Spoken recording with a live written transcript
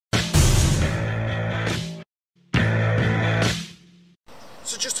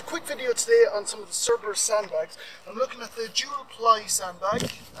So just a quick video today on some of the Cerberus sandbags. I'm looking at the Dual Ply Sandbag,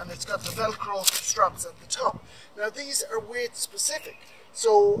 and it's got the Velcro straps at the top. Now these are weight specific.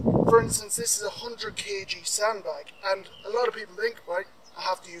 So for instance, this is a 100 kg sandbag, and a lot of people think, right, I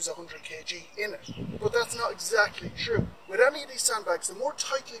have to use 100 kg in it. But that's not exactly true. With any of these sandbags, the more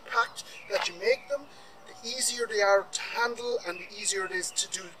tightly packed that you make them, the easier they are to handle and the easier it is to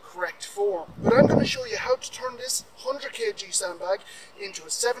do correct form. But I'm going to show you how to turn this 100 kg sandbag into a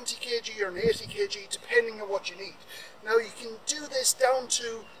 70 kg or an 80 kg depending on what you need. Now you can do this down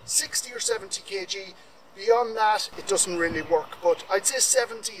to 60 or 70 kg. Beyond that it doesn't really work, but I'd say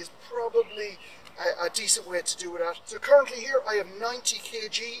 70 is probably a decent way to do it at. So currently here I have 90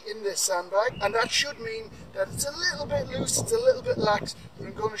 kg in this sandbag, and that should mean that it's a little bit loose, it's a little bit lax, but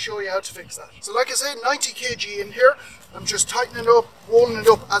I'm going to show you how to fix that. So like I said, 90 kg in here. I'm just tightening it up, rolling it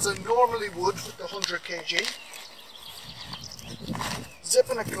up as I normally would with the 100 kg.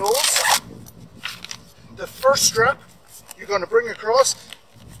 Zipping it closed. The first strap you're going to bring across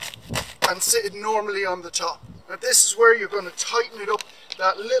and sit it normally on the top. Now this is where you're going to tighten it up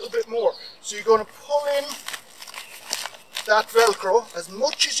that little bit more. So you're going to pull in that Velcro as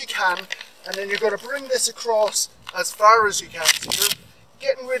much as you can, and then you're going to bring this across as far as you can. So you're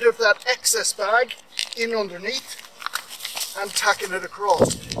getting rid of that excess bag in underneath and tacking it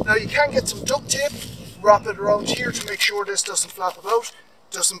across. Now you can get some duct tape, wrap it around here to make sure this doesn't flap about.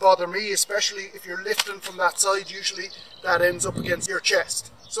 Doesn't bother me, especially if you're lifting from that side. Usually that ends up against your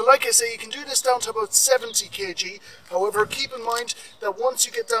chest. So like I say, you can do this down to about 70 kg. However, keep in mind that once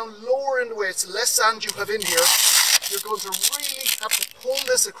you get down lower in the weights, the less sand you have in here, you're going to really have to pull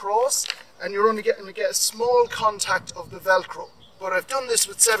this across, and you're only going to get a small contact of the Velcro. But I've done this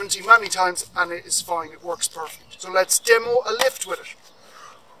with 70 many times and it is fine, it works perfect. So let's demo a lift with it.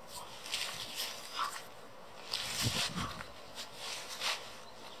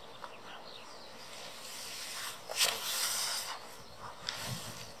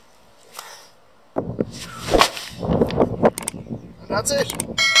 That's it.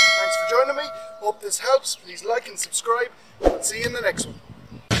 Thanks for joining me. Hope this helps. Please like and subscribe. I'll see you in the next one.